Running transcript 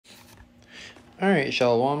Alright,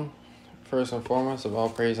 Shalom. First and foremost, of all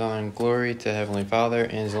praise, honor, and glory to Heavenly Father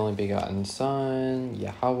and His only begotten Son,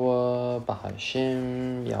 Yahweh,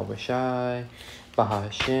 Bahashim, Yahweh Shai,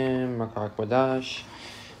 Bahashim, Makar Kwadash.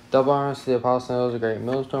 Double honors to the apostles, the great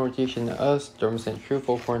millstone were teaching to us, the sent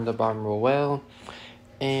truthful according to the Bible well.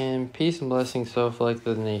 And peace and blessings so reflect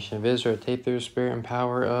the nation of Israel, take through the spirit and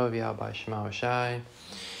power of Yahweh Shai.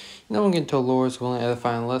 Now we'll get to a Lord's willing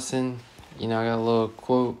edifying lesson. I got a little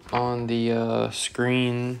quote on the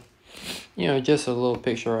screen. Just a little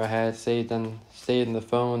picture I had saved in the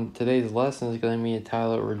phone. Today's lesson is going to be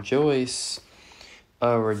entitled "Rejoice,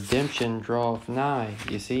 Redemption draweth nigh."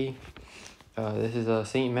 You see, this is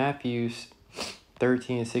St. Matthew's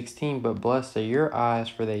 13:16. But blessed are your eyes,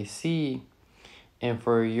 for they see, and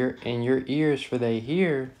your ears, for they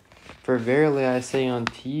hear. For verily I say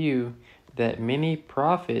unto you, that many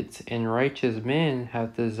prophets and righteous men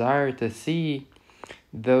have desired to see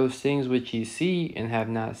those things which ye see, and have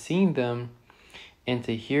not seen them, and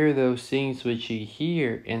to hear those things which ye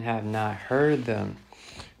hear, and have not heard them.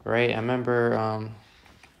 Right? I remember a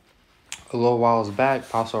little whiles back,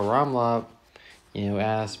 Apostle Ramlab,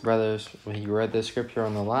 asked brothers when he read the scripture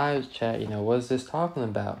on the live chat, what is this talking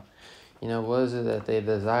about? What is it that they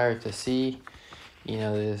desire to see? They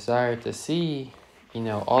desire to see,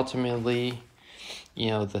 ultimately,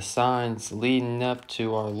 the signs leading up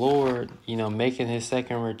to our Lord, making his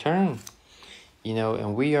second return,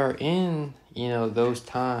 and we are in, those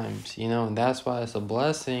times, and that's why it's a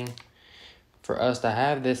blessing for us to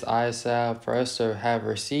have this eye salve, for us to have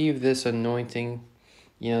received this anointing,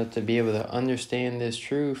 to be able to understand this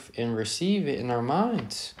truth and receive it in our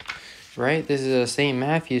minds, right? This is St.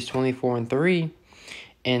 Matthew's 24:3.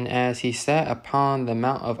 And as he sat upon the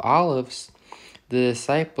Mount of Olives, the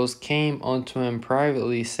disciples came unto him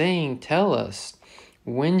privately, saying, Tell us,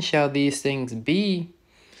 when shall these things be?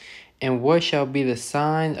 And what shall be the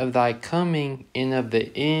sign of thy coming and of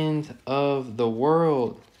the end of the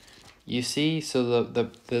world? You see, so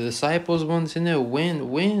the disciples want to know,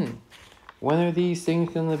 when are these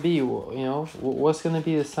things going to be? What's going to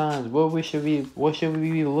be the signs? What should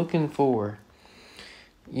we be looking for?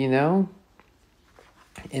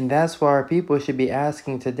 And that's what our people should be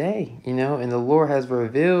asking today, and the Lord has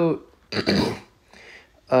revealed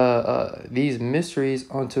these mysteries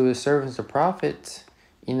unto his servants, the prophets,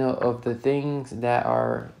 of the things that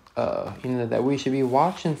are, that we should be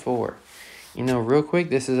watching for. Real quick,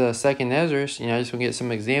 this is a Second Ezra. I just want to get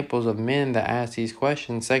some examples of men that ask these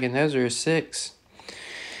questions. Second Ezra 6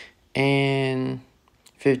 and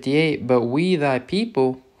 58. But we, thy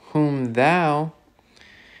people, whom thou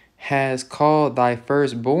has called thy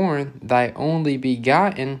firstborn, thy only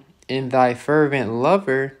begotten, and thy fervent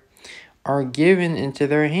lover, are given into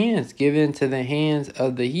their hands, given into the hands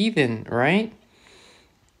of the heathen, right?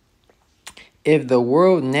 If the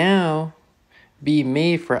world now be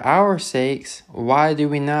made for our sakes, why do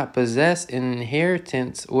we not possess an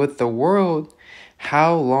inheritance with the world?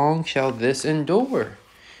 How long shall this endure?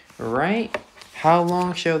 Right? How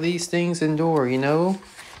long shall these things endure,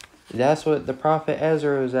 That's what the prophet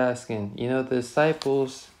Ezra was asking. The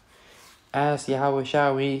disciples asked Yahweh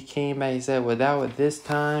Shai when he came back. He said, "Thou at this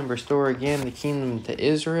time restore again the kingdom to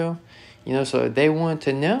Israel?" So they want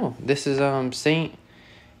to know. This is Saint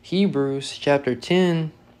Hebrews chapter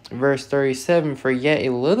 10, verse 37. For yet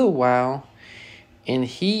a little while, and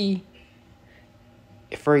he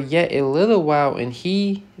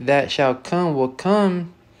that shall come will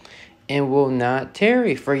come, and will not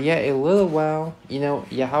tarry. For yet a little while,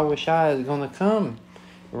 Yahweh Shai is going to come,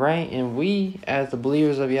 right? And we, as the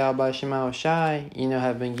believers of Yahweh Shai,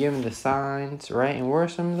 have been given the signs, right? And what are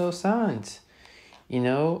some of those signs?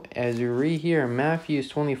 As you read here in Matthew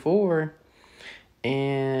 24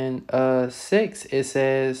 and 6, it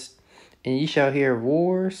says, And ye shall hear of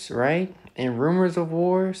wars, right? And rumors of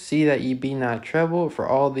wars. See that ye be not troubled, for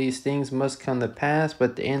all these things must come to pass,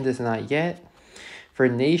 but the end is not yet. For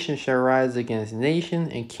nation shall rise against nation,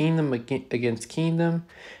 and kingdom against kingdom,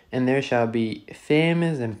 and there shall be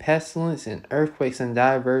famines and pestilence and earthquakes in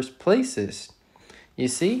diverse places. You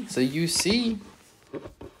see? So you see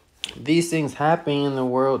these things happening in the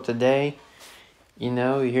world today.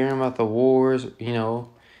 You're hearing about the wars, you're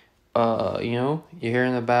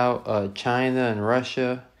hearing about China and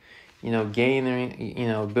Russia, building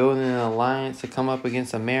an alliance to come up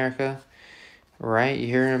against America. Right,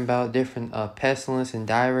 you're hearing about different pestilence in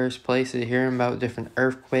diverse places. You're hearing about different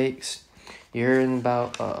earthquakes. You're hearing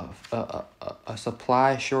about a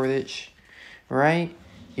supply shortage. Right,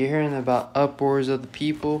 you're hearing about uproars of the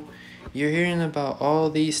people. You're hearing about all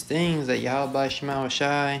these things that Yahweh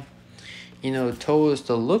Shai, told us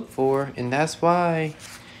to look for, and that's why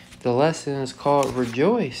the lesson is called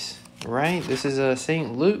rejoice, right? This is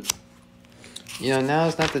St. Luke. Now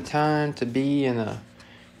is not the time to be in a,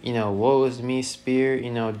 woe is me spirit,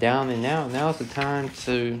 down and out. Now is the time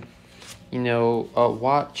to,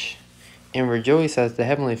 watch and rejoice as the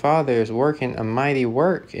Heavenly Father is working a mighty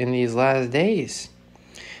work in these last days.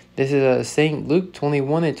 This is St. Luke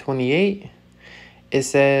 21 and 28. It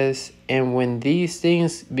says, and when these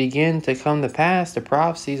things begin to come to pass, the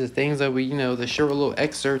prophecies, the things that we, the short little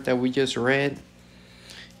excerpt that we just read,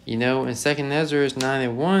 in 2nd Ezra 9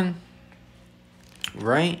 and 1,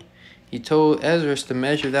 right? He told Ezra to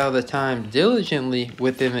measure thou the time diligently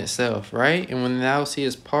within itself, right? And when thou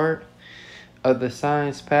seest part of the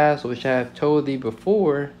signs past which I have told thee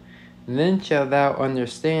before, then shalt thou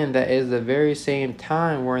understand that it is the very same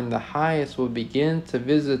time wherein the highest will begin to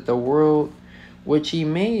visit the world which he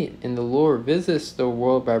made. And the Lord visits the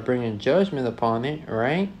world by bringing judgment upon it,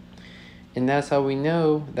 right? And that's how we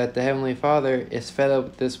know that the Heavenly Father is fed up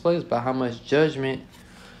with this place, by how much judgment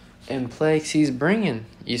and plagues he's bringing.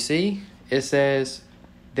 You see, it says,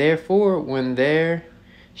 therefore, when there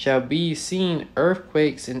shall be seen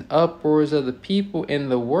earthquakes and uproars of the people in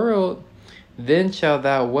the world, then shalt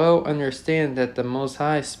thou well understand that the Most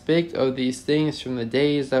High spake of these things from the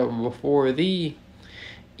days that were before thee,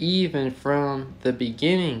 even from the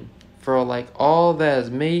beginning. For like all that is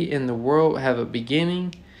made in the world have a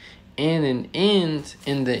beginning and an end,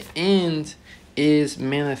 and the end is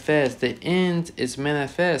manifest. The end is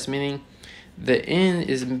manifest, meaning the end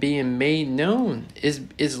is being made known,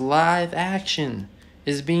 is live action,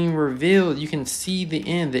 is being revealed. You can see the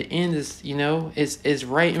end. The end is, is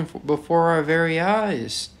right before our very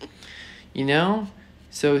eyes.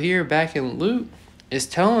 So here back in Luke, it's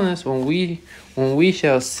telling us when we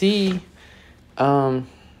shall see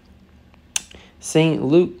St.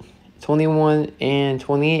 Luke 21 and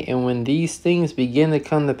 28, and when these things begin to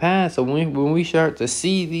come to pass, so when we start to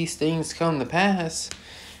see these things come to pass,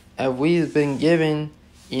 as we've been given,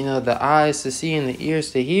 the eyes to see and the ears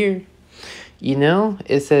to hear,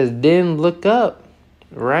 it says, then look up,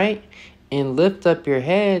 right? And lift up your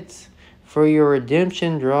heads, for your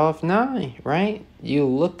redemption draweth nigh, right? You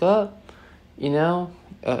look up, and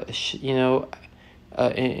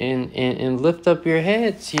lift up your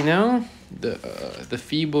heads, the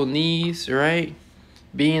feeble knees, right?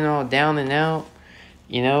 Being all down and out,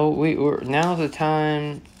 we're now's the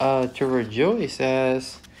time to rejoice,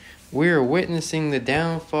 as we're witnessing the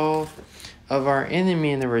downfall of our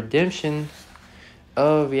enemy and the redemption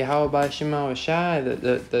of Yahweh Shema Shai,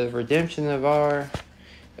 the redemption of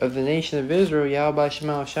the nation of Israel. Yahweh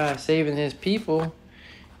Shema Shai saving his people,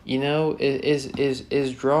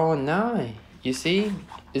 is drawing nigh. You see,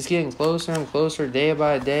 it's getting closer and closer day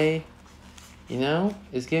by day.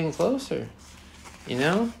 It's getting closer.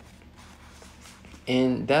 And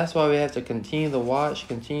that's why we have to continue to watch,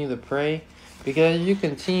 continue to pray, because you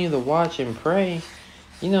continue to watch and pray,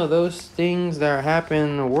 those things that are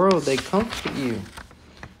happening in the world, they comfort you,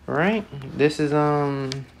 right? This is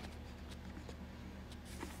let's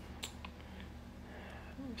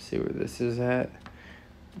see where this is at.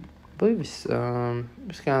 I believe it's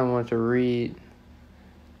just kind of want to read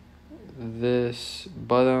this,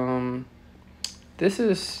 but this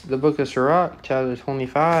is the book of Sirach, chapter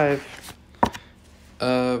 25,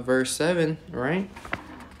 verse 7, right?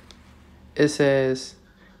 It says,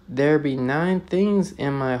 there be 9 things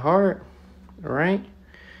in my heart, right?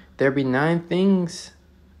 There be 9 things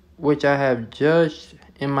which I have judged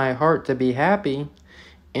in my heart to be happy,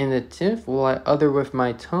 and the 10th will I utter with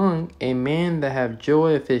my tongue, a man that have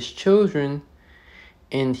joy of his children,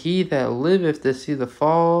 and he that liveth to see the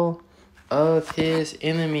fall of his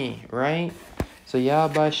enemy, right? So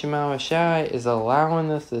Yahweh Shema Shai is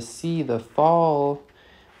allowing us to see the fall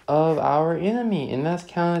of our enemy, and that's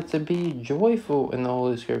counted to be joyful in the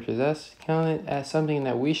Holy Scriptures. That's counted as something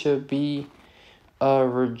that we should be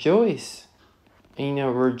rejoicing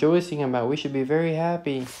about. We should be very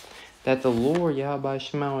happy that the Lord Yahweh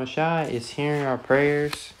Shema Shai is hearing our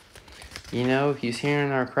prayers. He's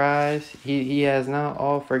hearing our cries. He has not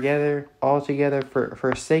altogether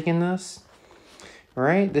forsaken us.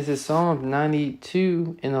 Right? This is Psalm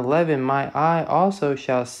 92 and 11. My eye also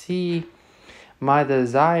shall see my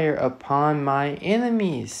desire upon my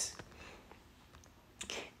enemies,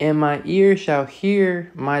 and my ear shall hear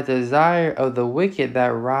my desire of the wicked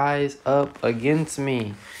that rise up against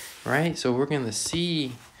me. Right? So we're going to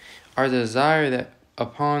see our desire that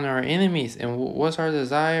upon our enemies. And what's our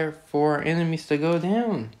desire? For our enemies to go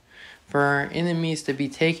down, for our enemies to be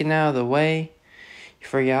taken out of the way,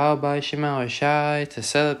 for Yahweh Shema Shai to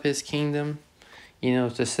set up his kingdom,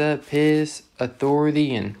 to set up his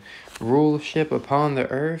authority and rulership upon the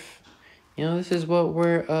earth. You know, this is what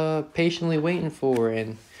we're patiently waiting for.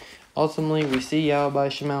 And ultimately, we see Yahweh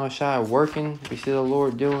Shema Shai working. We see the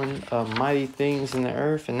Lord doing mighty things in the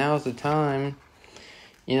earth. And now's the time,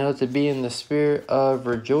 you know, to be in the spirit of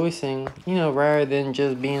rejoicing, you know, rather than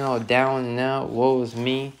just being all down and out, woe is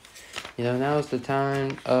me. You know, now's the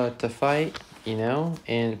time to fight, you know,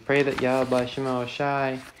 and pray that Yahweh Shema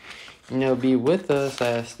Shai, you know, be with us,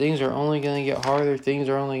 as things are only going to get harder. Things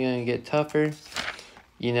are only going to get tougher,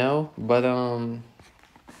 you know. But,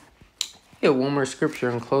 get one more scripture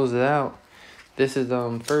and close it out. This is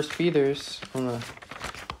 1 Peter's. I'm going to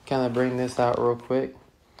kind of bring this out real quick.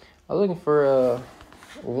 I was looking for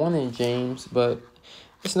one in James, but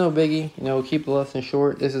it's no biggie. You know, keep the lesson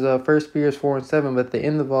short. This is 1 Peter 4:7. But the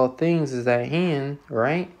end of all things is at hand,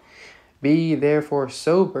 right? Be ye therefore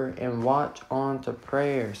sober and watch on to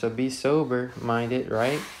prayer. So be sober minded,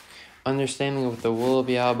 right? Understanding what the will of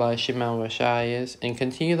Yahweh Shema Shai is, and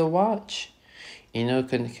continue to watch. You know,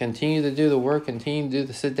 continue to do the work, continue to do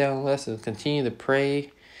the sit down lessons, continue to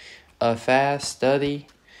pray, fast, study,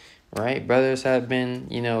 right? Brothers have been,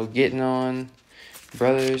 you know, getting on.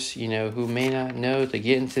 Brothers, you know, who may not know, to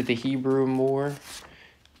get into the Hebrew more,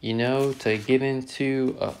 you know, to get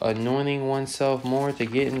into anointing oneself more, to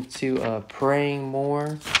get into praying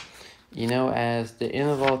more, you know, as the end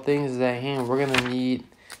of all things is at hand. We're going to need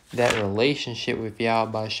that relationship with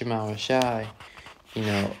Yahweh Shema Shai, you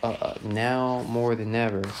know, now more than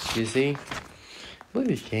ever. You see? I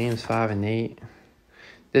believe it's James 5:8.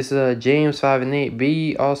 This is James 5:8. Be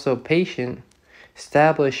ye also patient,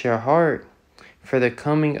 establish your heart, for the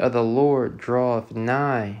coming of the Lord draweth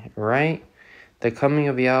nigh, right? The coming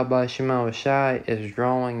of Yahweh Shema Shai is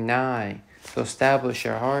drawing nigh. So establish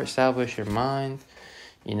your heart, establish your mind,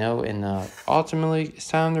 you know, and ultimately it's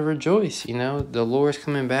time to rejoice. You know, the Lord's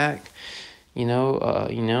coming back. You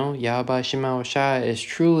know, Yahweh Shema Shai is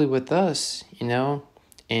truly with us, you know,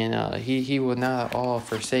 and he will not at all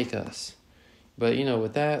forsake us. But, you know,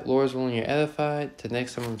 with that, Lord's willing, you're edified. Till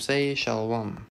next time I'm saying, Shalom.